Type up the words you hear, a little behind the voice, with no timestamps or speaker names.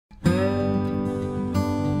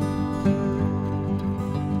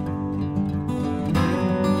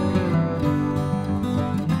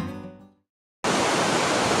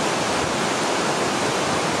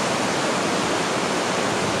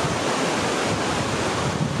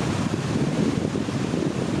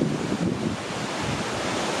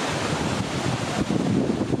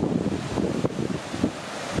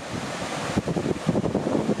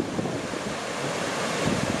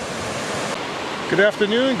Good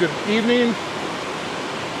afternoon, good evening.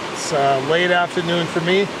 It's late afternoon for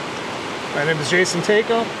me. My name is Jason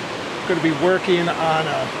Tako. I'm going to be working on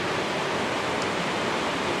a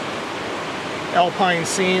alpine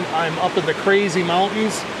scene. I'm up in the crazy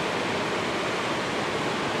mountains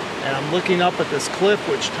and I'm looking up at this cliff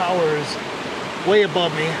which towers way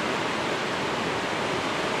above me.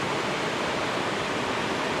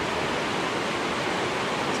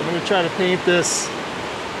 So I'm going to try to paint this,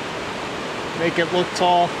 make it look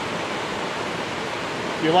tall.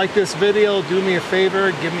 If you like this video, do me a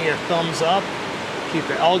favor, give me a thumbs up, keep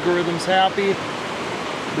the algorithms happy.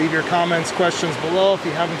 Leave your comments, questions below. If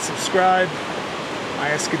you haven't subscribed, I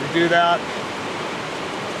ask you to do that.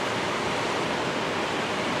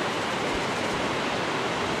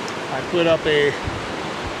 I put up a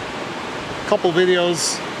couple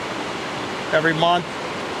videos every month.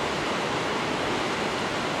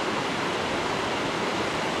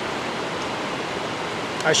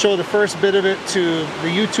 I show the first bit of it to the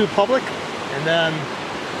YouTube public, and then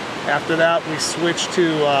after that we switch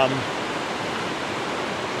to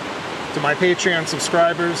my Patreon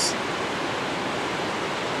subscribers.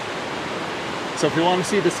 So if you want to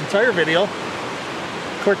see this entire video,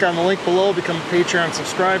 click on the link below, become a Patreon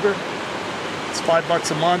subscriber. It's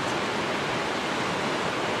 $5 a month,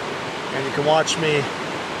 and you can watch me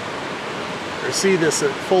or see this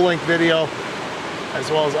full-length video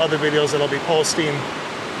as well as other videos that I'll be posting.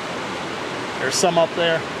 There's some up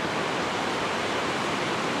there.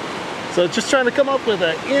 So just trying to come up with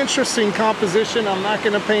an interesting composition. I'm not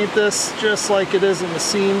going to paint this just like it is in the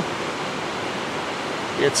scene.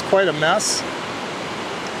 It's quite a mess.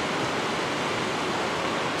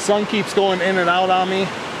 Sun keeps going in and out on me.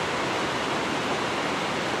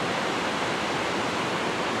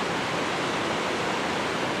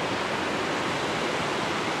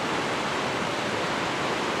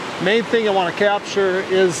 Main thing I want to capture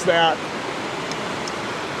is that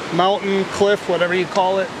mountain, cliff, whatever you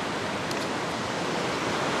call it.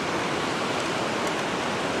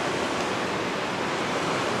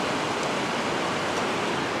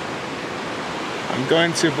 I'm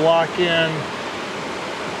going to block in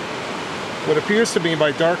what appears to be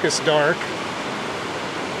my darkest dark.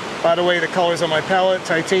 By the way, the colors on my palette: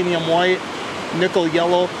 titanium white, nickel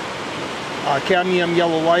yellow, cadmium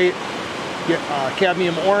yellow light,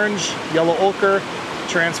 cadmium orange, yellow ochre,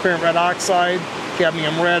 transparent red oxide,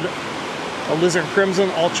 cadmium red, alizarin crimson,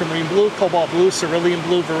 ultramarine blue, cobalt blue, cerulean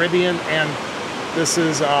blue, viridian, and this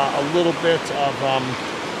is a little bit of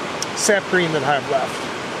sap green that I have left.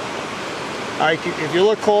 If you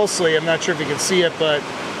look closely, I'm not sure if you can see it, but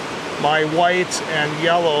my white and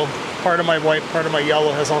yellow, part of my white, part of my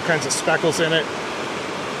yellow has all kinds of speckles in it.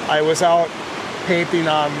 I was out painting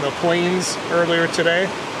on the plains earlier today.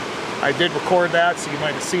 I did record that, so you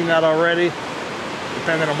might have seen that already,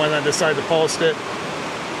 depending on when I decide to post it.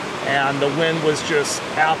 And the wind was just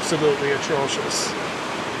absolutely atrocious,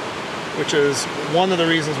 which is one of the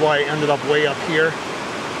reasons why I ended up way up here,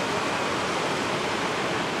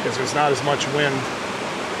 because there's not as much wind.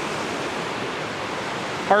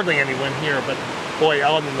 Hardly any wind here, but boy,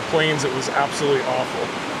 out in the plains it was absolutely awful.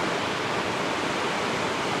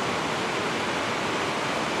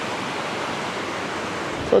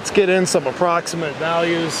 Let's get in some approximate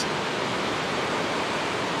values.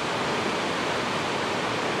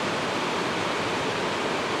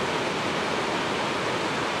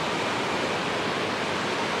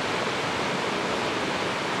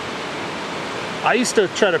 I used to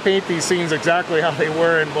try to paint these scenes exactly how they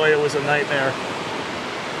were, and boy, it was a nightmare.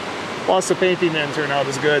 Plus the painting didn't turn out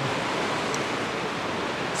as good.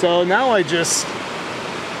 So now I just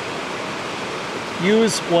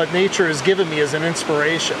use what nature has given me as an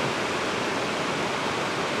inspiration.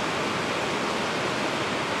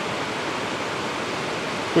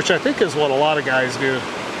 Which I think is what a lot of guys do.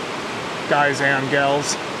 Guys and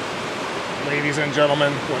gals. Ladies and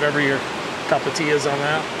gentlemen, whatever your cup of tea is on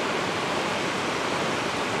that.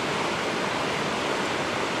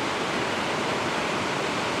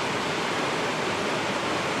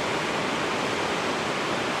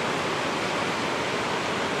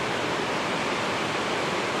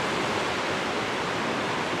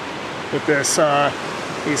 With this,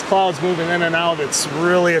 these clouds moving in and out, it's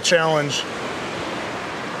really a challenge.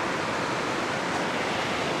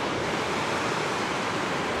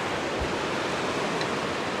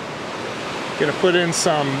 Gonna put in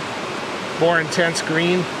some more intense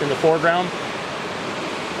green in the foreground.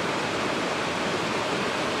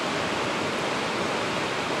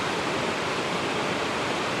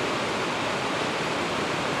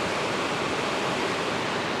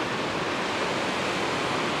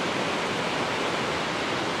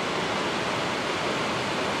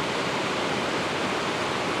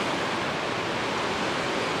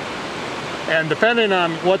 And depending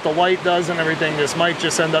on what the light does and everything, this might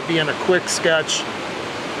just end up being a quick sketch.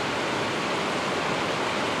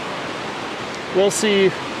 We'll see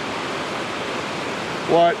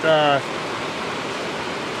what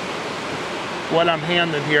I'm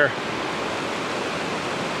handed here.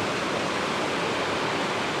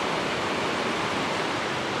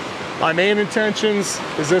 My main intentions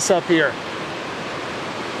is this up here.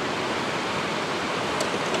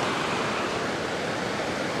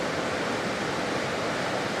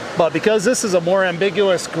 But because this is a more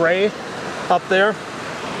ambiguous gray up there,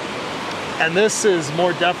 and this is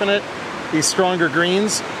more definite, these stronger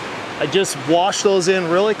greens, I just wash those in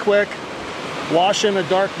really quick, wash in a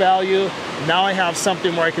dark value. Now I have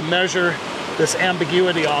something where I can measure this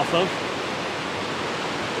ambiguity off of.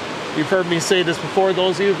 You've heard me say this before,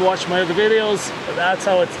 those of you who've watched my other videos, that's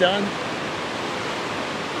how it's done.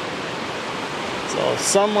 So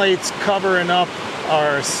sunlight's covering up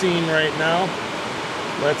our scene right now.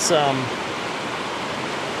 Let's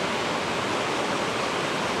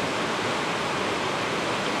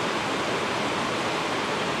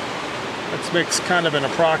mix kind of an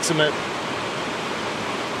approximate.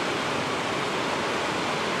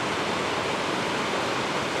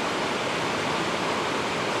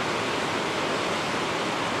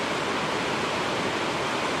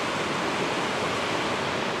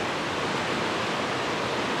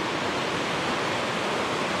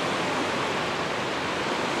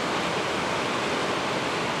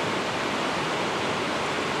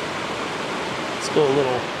 Let's go a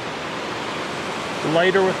little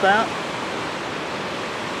lighter with that.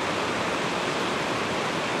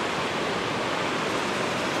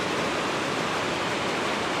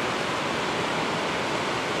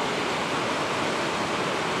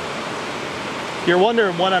 You're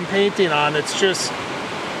wondering what I'm painting on. It's just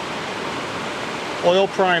oil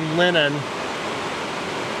prime linen,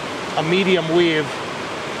 a medium weave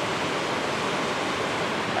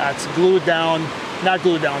that's glued down, not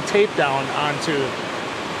glued down, taped down onto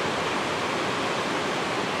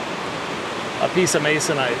a piece of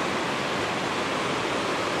masonite.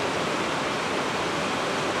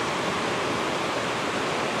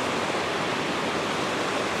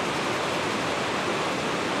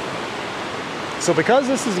 So because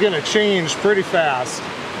this is going to change pretty fast,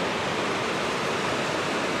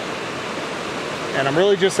 and I'm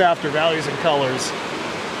really just after values and colors,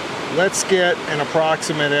 let's get an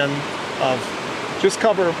approximate in of just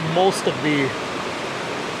cover most of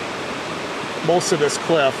this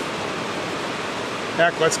cliff.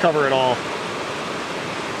 Heck, let's cover it all.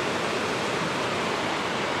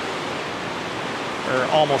 Or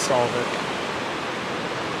almost all of it.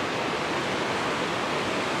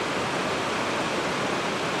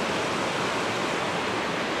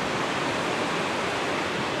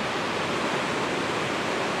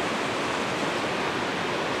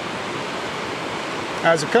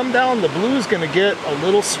 As we come down, the blue is going to get a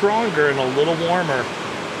little stronger and a little warmer,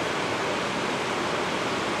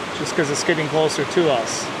 just because it's getting closer to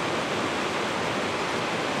us.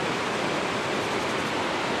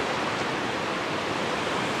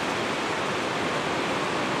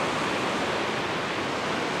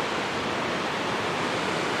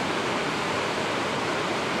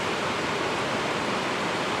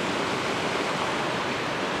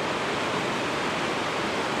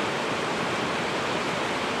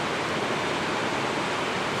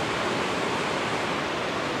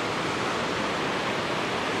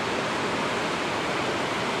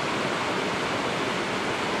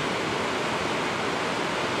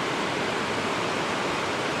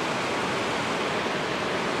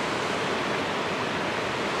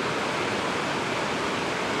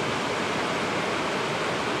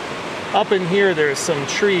 Up in here, there's some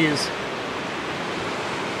trees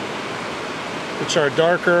which are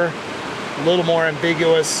darker, a little more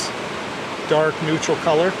ambiguous, dark neutral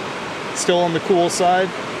color. Still on the cool side.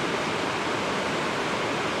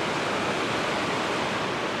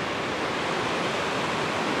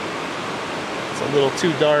 It's a little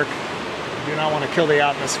too dark. You do not want to kill the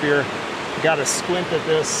atmosphere. You got to squint at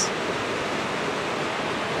this.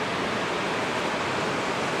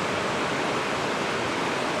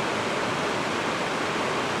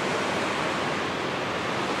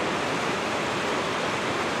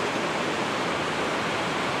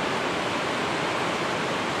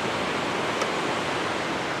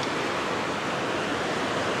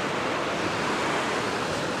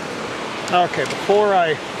 Okay, before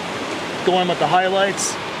I go in with the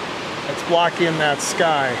highlights, let's block in that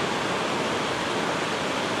sky.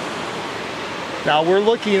 Now we're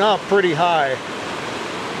looking up pretty high.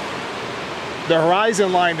 The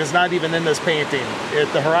horizon line is not even in this painting.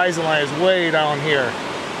 The horizon line is way down here.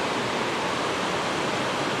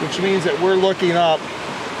 which means that we're looking up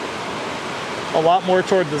a lot more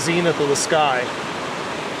toward the zenith of the sky.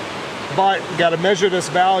 But you got to measure this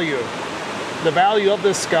value. The value of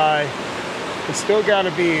this sky has still got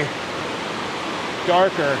to be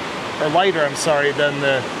darker, or lighter, I'm sorry, than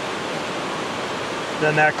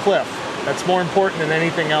that cliff. That's more important than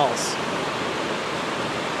anything else.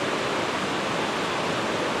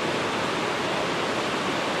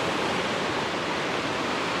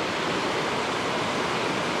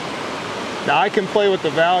 Now I can play with the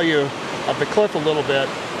value of the cliff a little bit,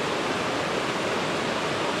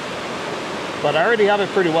 but I already have it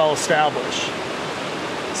pretty well established.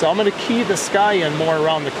 So I'm going to key the sky in more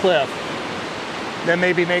around the cliff, then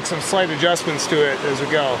maybe make some slight adjustments to it as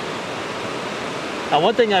we go. Now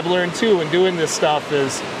one thing I've learned too when doing this stuff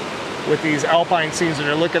is with these alpine scenes when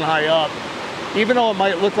you're looking high up, even though it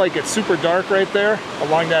might look like it's super dark right there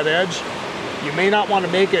along that edge, you may not want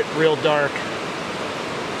to make it real dark.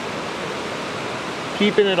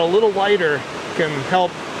 Keeping it a little lighter can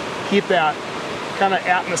help keep that kind of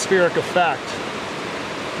atmospheric effect.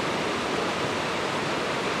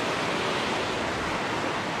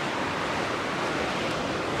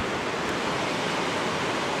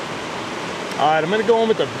 All right, I'm going to go in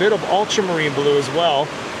with a bit of ultramarine blue as well.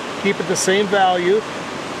 Keep it the same value.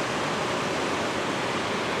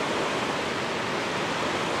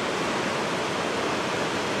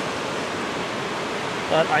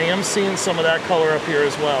 But I am seeing some of that color up here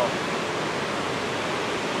as well.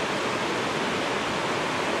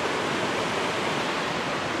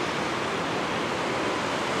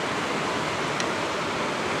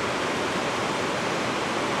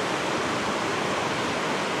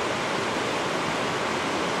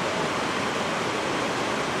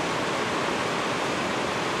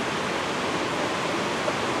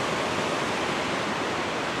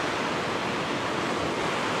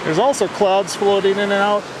 There's also clouds floating in and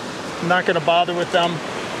out. I'm not going to bother with them.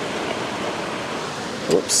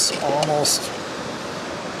 Oops, almost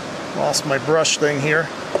lost my brush thing here.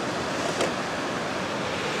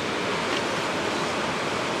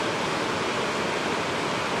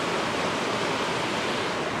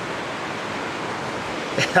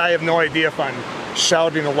 I have no idea if I'm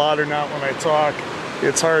shouting a lot or not when I talk.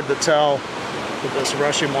 It's hard to tell with this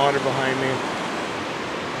rushing water behind me.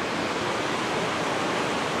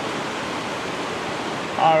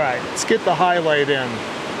 All right, let's get the highlight in.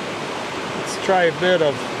 Let's try a bit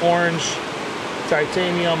of orange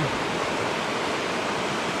titanium.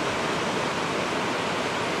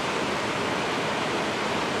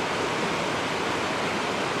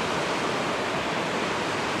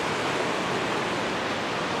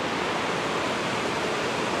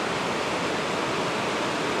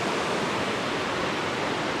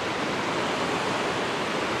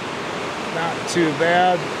 Not too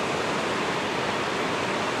bad.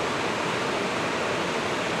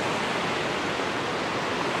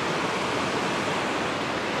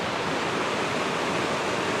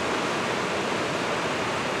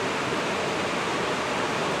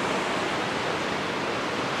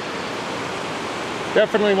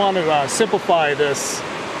 Definitely want to simplify this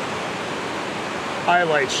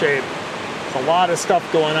highlight shape. There's a lot of stuff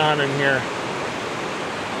going on in here,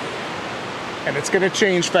 and it's going to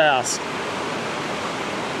change fast.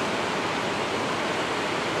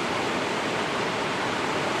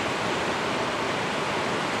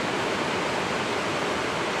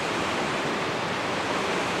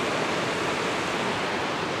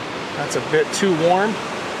 That's a bit too warm.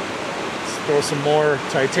 Throw some more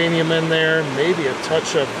titanium in there, maybe a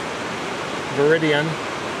touch of viridian.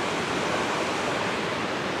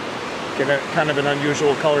 Get a kind of an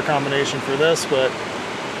unusual color combination for this, but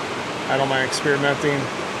I don't mind experimenting.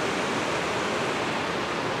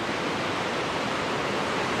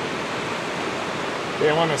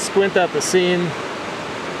 I want to squint at the scene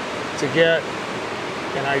to get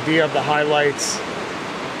an idea of the highlights.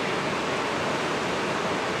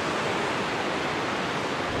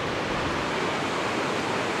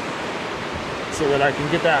 So that I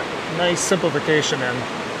can get that nice simplification in.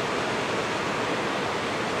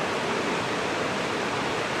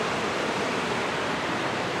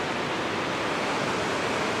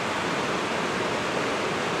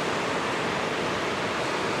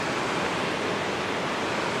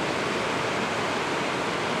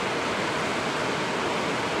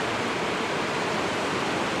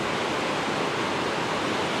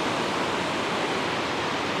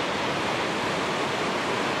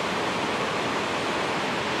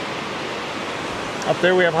 Up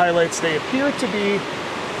there we have highlights. They appear to be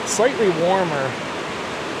slightly warmer,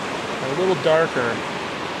 a little darker.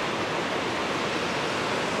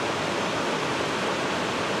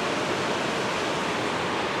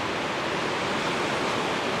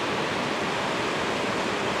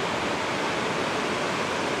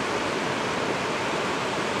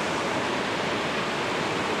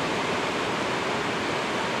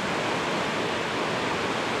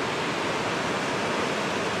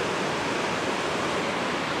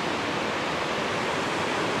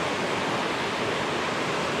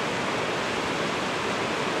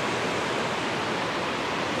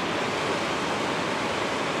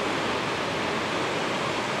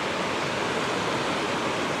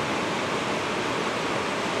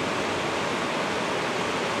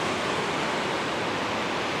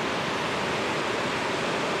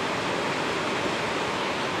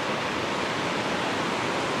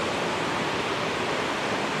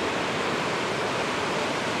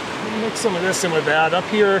 mix some of this in with that. Up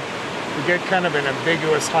here, we get kind of an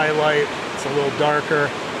ambiguous highlight. It's a little darker.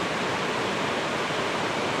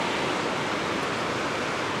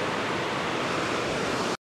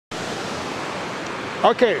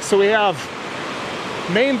 Okay, so we have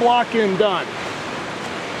main block in done.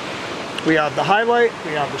 We have the highlight,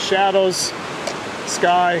 we have the shadows,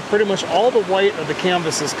 sky, pretty much all the white of the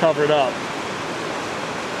canvas is covered up.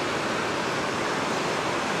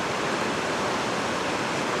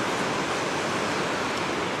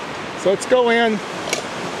 So let's go in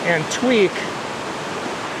and tweak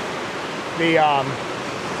the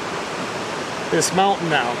this mountain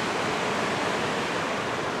now.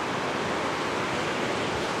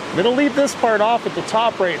 I'm going to leave this part off at the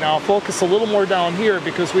top right now, focus a little more down here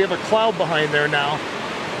because we have a cloud behind there now.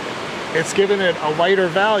 It's giving it a lighter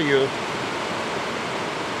value,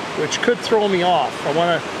 which could throw me off. I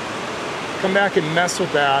want to come back and mess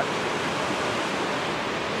with that.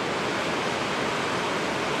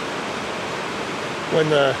 When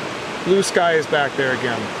the blue sky is back there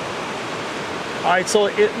again. Alright, so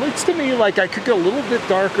it looks to me like I could get a little bit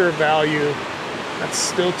darker value. That's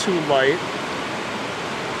still too light.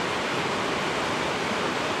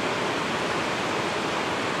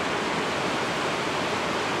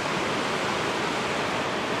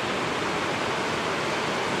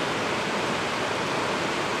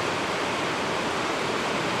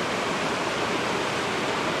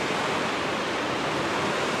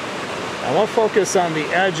 I want to focus on the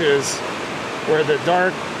edges where the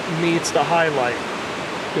dark meets the highlight.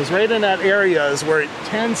 Because right in that area is where it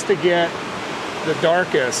tends to get the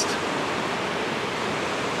darkest.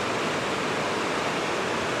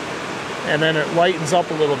 And then it lightens up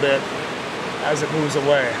a little bit as it moves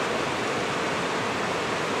away.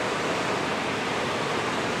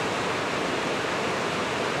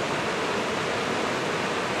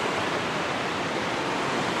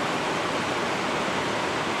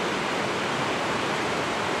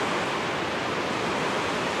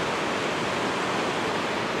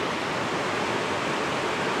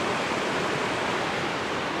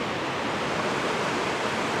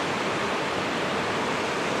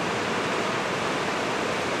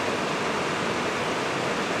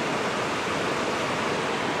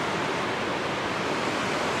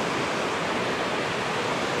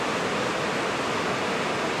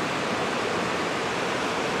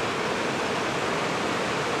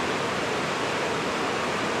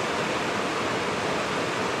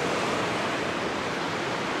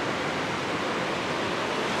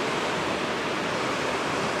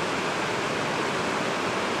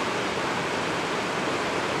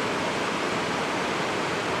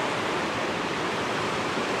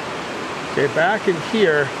 Okay, back in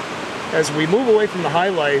here, as we move away from the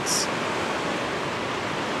highlights,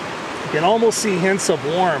 you can almost see hints of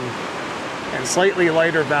warm and slightly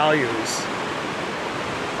lighter values.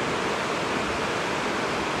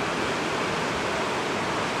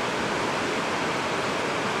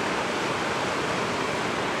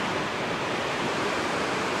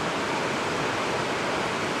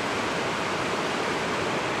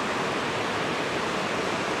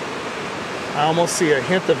 I almost see a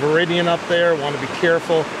hint of viridian up there. Want to be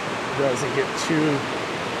careful it doesn't get too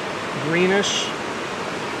greenish.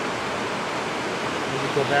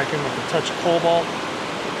 Maybe go back in with a touch of cobalt.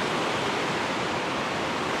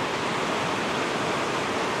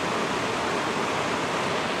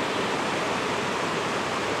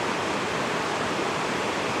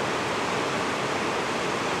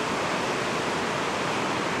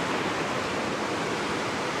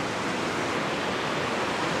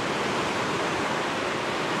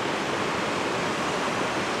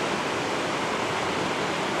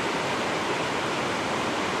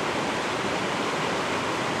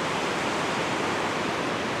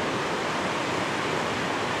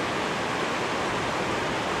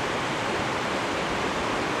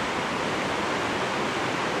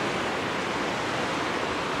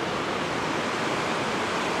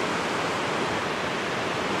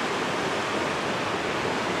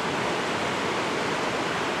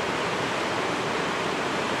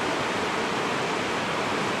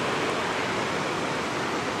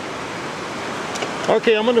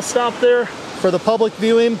 Okay, I'm going to stop there for the public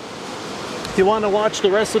viewing. If you want to watch the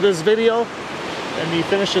rest of this video and you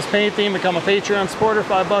finish this painting, become a Patreon supporter,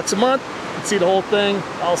 $5 a month. You can see the whole thing.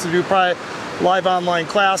 I also do private live online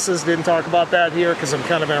classes. Didn't talk about that here because I'm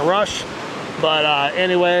kind of in a rush. But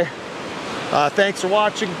anyway, thanks for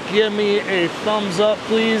watching. Give me a thumbs up,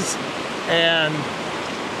 please. And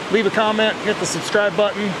leave a comment, hit the subscribe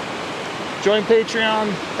button, join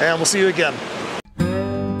Patreon, and we'll see you again.